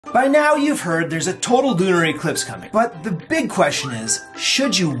By now you've heard there's a total lunar eclipse coming, but the big question is,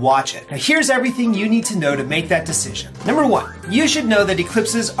 should you watch it? Now here's everything you need to know to make that decision. Number 1, you should know that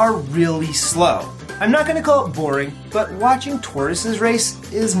eclipses are really slow. I'm not going to call it boring, but watching tortoises race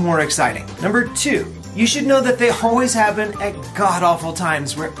is more exciting. Number 2, you should know that they always happen at god-awful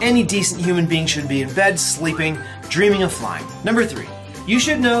times where any decent human being should be in bed, sleeping, dreaming of flying. Number 3, you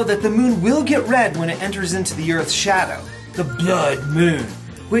should know that the moon will get red when it enters into the Earth's shadow, the blood moon,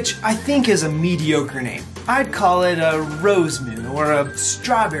 which I think is a mediocre name. I'd call it a rose moon or a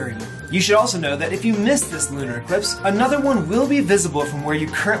strawberry moon. You should also know that if you miss this lunar eclipse, another one will be visible from where you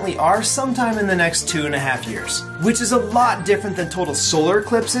currently are sometime in the next 2.5 years, which is a lot different than total solar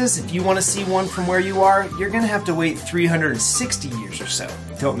eclipses. If you want to see one from where you are, you're going to have to wait 360 years or so.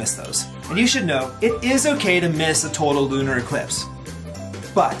 Don't miss those. And you should know, it is okay to miss a total lunar eclipse.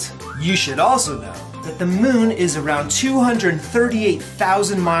 But you should also know that the moon is around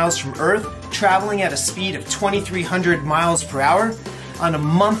 238,000 miles from Earth, traveling at a speed of 2,300 miles per hour on a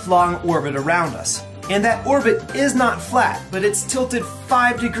month-long orbit around us. And that orbit is not flat, but it's tilted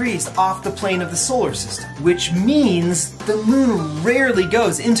 5 degrees off the plane of the solar system, which means the moon rarely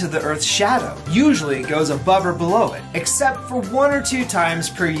goes into the Earth's shadow. Usually it goes above or below it, except for 1 or 2 times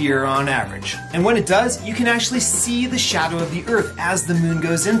per year on average. And when it does, you can actually see the shadow of the Earth as the moon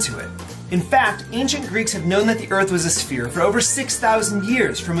goes into it. In fact, ancient Greeks have known that the Earth was a sphere for over 6,000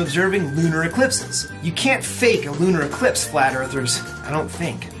 years from observing lunar eclipses. You can't fake a lunar eclipse, flat earthers, I don't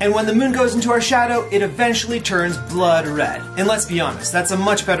think. And when the moon goes into our shadow, it eventually turns blood red. And let's be honest, that's a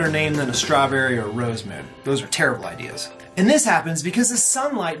much better name than a strawberry or a rose moon. Those are terrible ideas. And this happens because the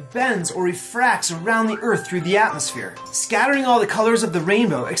sunlight bends or refracts around the Earth through the atmosphere, scattering all the colors of the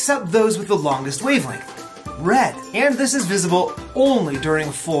rainbow except those with the longest wavelength. Red. And this is visible only during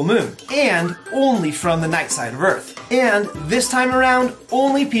a full moon, and only from the night side of Earth. And this time around,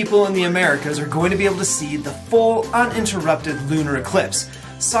 only people in the Americas are going to be able to see the full, uninterrupted lunar eclipse.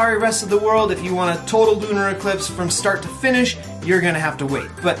 Sorry rest of the world, if you want a total lunar eclipse from start to finish, you're gonna have to wait,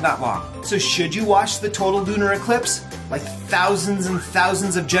 but not long. So should you watch the total lunar eclipse, like thousands and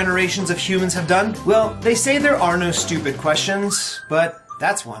thousands of generations of humans have done? Well, they say there are no stupid questions, but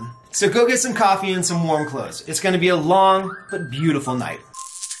that's one. So go get some coffee and some warm clothes. It's going to be a long but beautiful night.